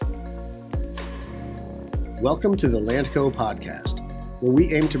Welcome to the Landco podcast, where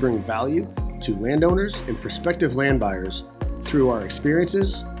we aim to bring value to landowners and prospective land buyers through our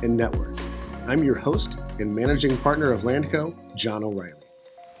experiences and network. I'm your host and managing partner of Landco, John O'Reilly.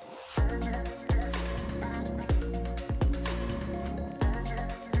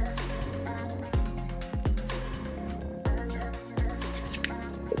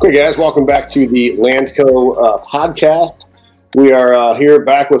 Okay, guys, welcome back to the Landco podcast. We are here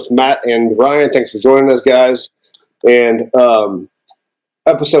back with Matt and Ryan. Thanks for joining us, guys. And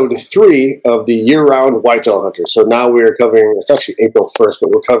episode 3 of the year-round whitetail hunter. So now we are covering, it's actually April 1st,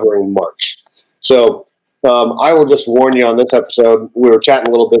 but we're covering March. So I will just warn you on this episode, we were chatting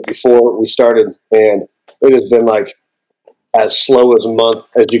a little bit before we started, and it has been like as slow as a month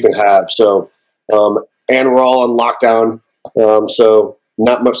as you can have. So, and we're all on lockdown, so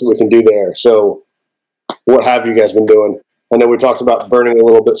not much that we can do there. So what have you guys been doing? I know we talked about burning a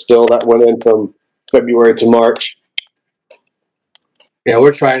little bit still. That went in from February to March. Yeah,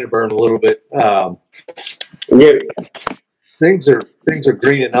 we're trying to burn a little bit. Things are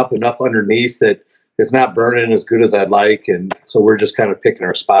greening up enough underneath that it's not burning as good as I'd like, and so we're just kind of picking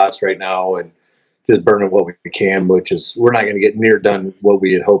our spots right now and just burning what we can. Which is we're not going to get near done what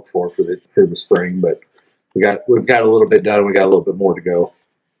we had hoped for the spring, but we've got a little bit done. We got a little bit more to go.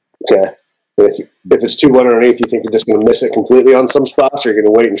 Okay. If it's too wet underneath, you think you're just going to miss it completely on some spots, or you're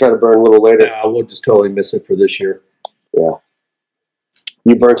going to wait and try to burn a little later? Yeah, we'll just totally miss it for this year. Yeah.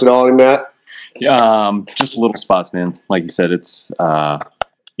 You burnt it all in, Matt? Yeah, just little spots, man. Like you said, it's the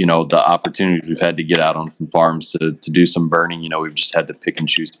opportunities we've had to get out on some farms to do some burning. We've just had to pick and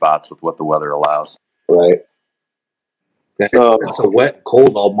choose spots with what the weather allows. Right. It's so wet and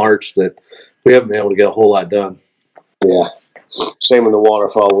cold all March that we haven't been able to get a whole lot done. Yeah. Same in the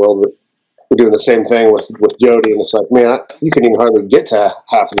waterfowl world. We're doing the same thing with Jody, and it's like, man, you couldn't even hardly get to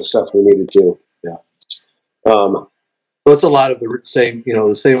half of the stuff we needed to. Yeah. So it's a lot of the same,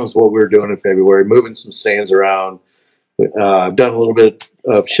 the same as what we were doing in February, moving some stands around. I've done a little bit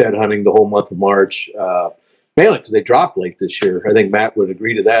of shed hunting the whole month of March, mainly because they dropped late this year. I think Matt would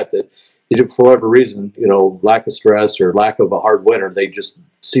agree to that for whatever reason, lack of stress or lack of a hard winter, they just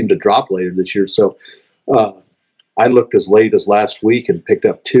seem to drop later this year. So I looked as late as last week and picked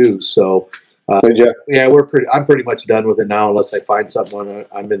up 2. So yeah, I'm pretty much done with it now, unless I find something.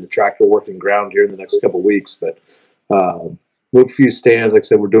 I'm in the tractor working ground here in the next couple of weeks, but move a few stands. Like I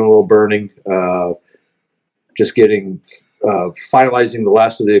said, we're doing a little burning, just getting finalizing the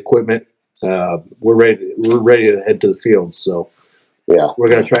last of the equipment. We're ready to head to the field. So yeah, we're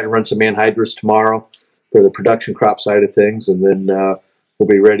going to try to run some anhydrous tomorrow for the production crop side of things, and then we'll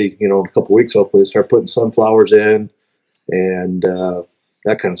be ready, in a couple of weeks, hopefully, to start putting sunflowers in and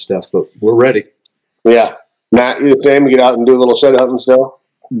that kind of stuff. But we're ready. Yeah. Matt, you the same? You get out and do a little shed hunting still?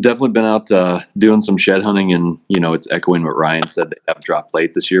 Definitely been out doing some shed hunting, and, it's echoing what Ryan said. They have dropped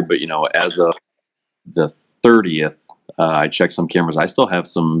late this year, but, as of the 30th, I checked some cameras. I still have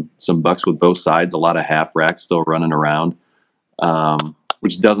some bucks with both sides, a lot of half racks still running around,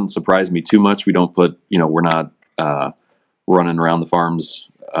 which doesn't surprise me too much. We don't put, we're not running around the farms,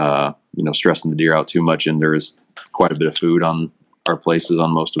 stressing the deer out too much, and there is quite a bit of food on our places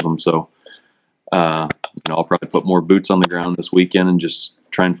on most of them. So, I'll probably put more boots on the ground this weekend and just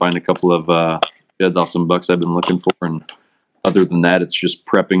try and find a couple of beds off some bucks I've been looking for. And other than that, it's just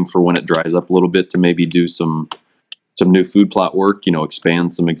prepping for when it dries up a little bit to maybe do some new food plot work,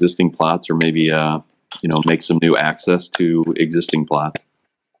 expand some existing plots, or maybe, make some new access to existing plots.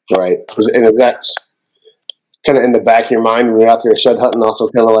 Right. And is that kind of in the back of your mind when you're out there shed hunting, also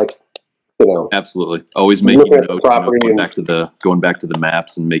kind of like, Absolutely. Always making notes, going back to the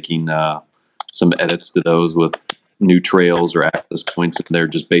maps and making some edits to those with new trails or access points in there,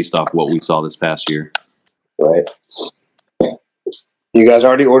 just based off what we saw this past year. Right. You guys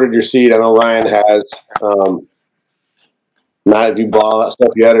already ordered your seed. I know Ryan has. Matt, have you bought all that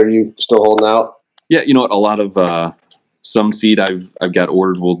stuff yet, or are you still holding out? Yeah, a lot of some seed I've got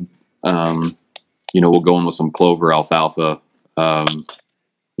ordered. We'll go in with some clover, alfalfa,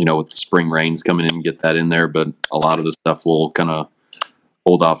 with the spring rains coming in and get that in there. But a lot of the stuff we'll kind of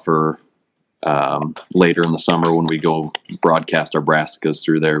hold off for later in the summer when we go broadcast our brassicas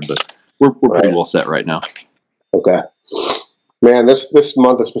through there. But we're pretty well set right now. Okay. Man, this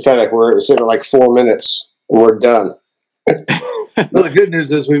month is pathetic. We're sitting at like 4 minutes and we're done. Well, the good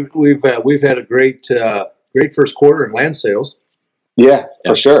news is we've had a great first quarter in land sales. Yeah,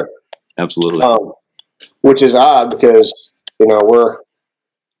 for sure. Absolutely. Which is odd because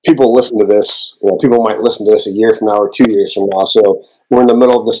people listen to this. People might listen to this a year from now or 2 years from now. So we're in the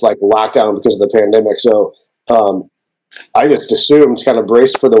middle of this like lockdown because of the pandemic. So I just assumed, kind of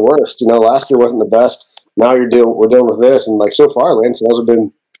braced for the worst. Last year wasn't the best. now we're dealing with this, and like so far, land sales have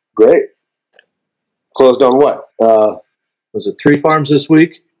been great. Closed on what? Was it 3 farms this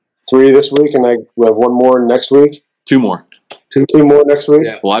week? 3 this week, and we have 1 more next week. 2 more. 2 more next week.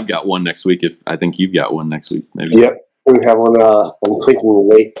 Yeah. Well, I've got 1 next week. If I think you've got 1 next week, maybe. Yep, we have one. I'm thinking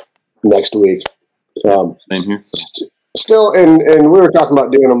late next week. Same here. So. Still, and we were talking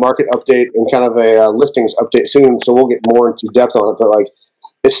about doing a market update and kind of a listings update soon, so we'll get more into depth on it. But like,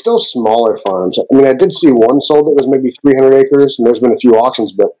 it's still smaller farms. I mean, I did see one sold that was maybe 300 acres, and there's been a few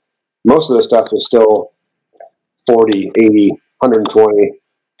auctions, but most of the stuff is still 40, 80, 120,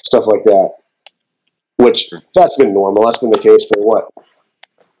 stuff like that. Which that's been normal. That's been the case for what?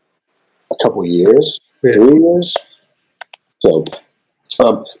 A couple of years, 3 years. So.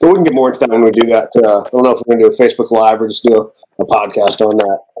 But we can get more into that when we do that. I don't know if we're going to do a Facebook Live or just do a podcast on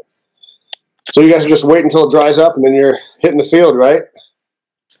that. So you guys are just waiting until it dries up, and then you're hitting the field, right?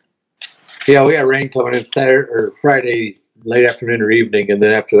 Yeah, we got rain coming in Friday late afternoon or evening, and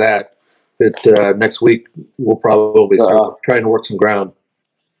then after that, next week we'll probably start trying to work some ground.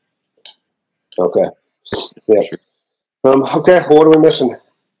 Okay. Yeah. Okay. Well, what are we missing?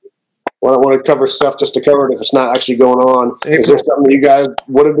 Well, I don't want to cover stuff just to cover it if it's not actually going on. Is there something that you guys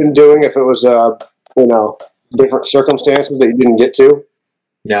would have been doing if it was, different circumstances that you didn't get to?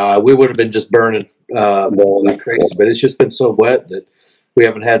 No, we would have been just burning like crazy, but it's just been so wet that we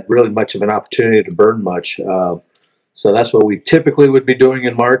haven't had really much of an opportunity to burn much. So that's what we typically would be doing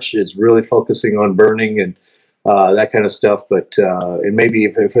in March, is really focusing on burning and that kind of stuff. But and maybe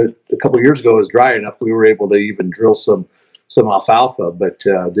if a couple of years ago it was dry enough, we were able to even drill some alfalfa, but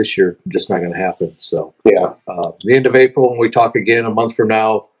this year just not going to happen. So yeah, the end of April, when we talk again a month from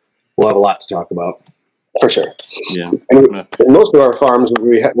now, we'll have a lot to talk about. For sure. Yeah. And most of our farms,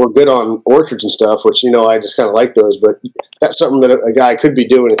 we're good on orchards and stuff, which, I just kind of like those, but that's something that a guy could be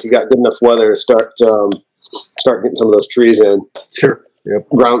doing if you got good enough weather to start getting some of those trees in. Sure. Yep.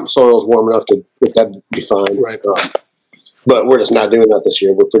 Ground soil's warm enough to that'd be fine. Right. But we're just not doing that this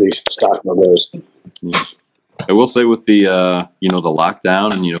year. We're pretty stocked on those. Yeah. I will say with the the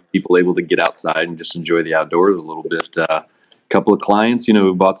lockdown and people able to get outside and just enjoy the outdoors a little bit. Couple of clients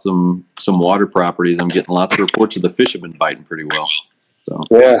who bought some water properties. I'm getting lots of reports that the fish have been biting pretty well. So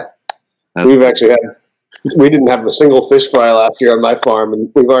yeah, we didn't have a single fish fry last year on my farm, and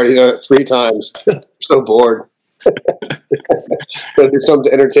we've already done it 3 times. So bored. Gotta do something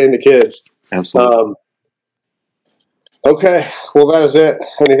to entertain the kids. Absolutely. Okay, well that is it.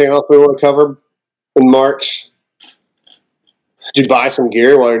 Anything else we want to cover in March? Did you buy some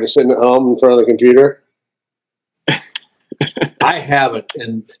gear while you're just sitting at home in front of the computer? I haven't,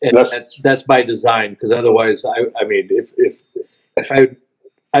 and that's by design, because otherwise, I mean, if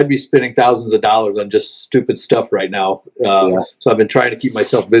I'd be spending thousands of dollars on just stupid stuff right now. So I've been trying to keep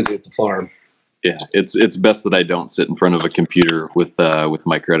myself busy at the farm. Yeah, it's best that I don't sit in front of a computer with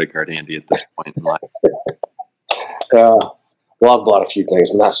my credit card handy at this point in life. Well, I've bought a few things,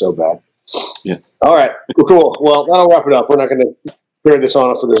 but not so bad. Yeah. All right. Cool. Well, that'll wrap it up. We're not going to carry this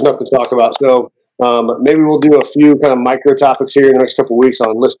on if there's nothing to talk about. So maybe we'll do a few kind of micro topics here in the next couple of weeks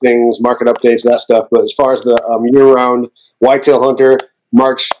on listings, market updates, that stuff. But as far as the year-round whitetail hunter,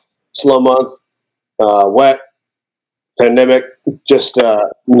 March, slow month, wet, pandemic, just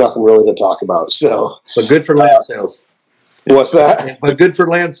nothing really to talk about. So, but good for land sales. What's that? But good for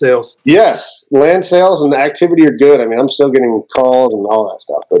land sales. Yes, land sales and the activity are good. I mean, I'm still getting calls and all that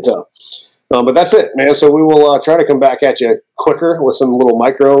stuff. But that's it, man. So we will try to come back at you quicker with some little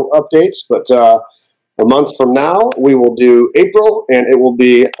micro updates. But a month from now, we will do April, and it will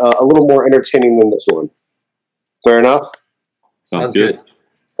be a little more entertaining than this one. Fair enough? Sounds good.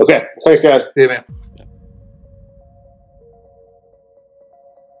 Okay. Thanks, guys. See you, man.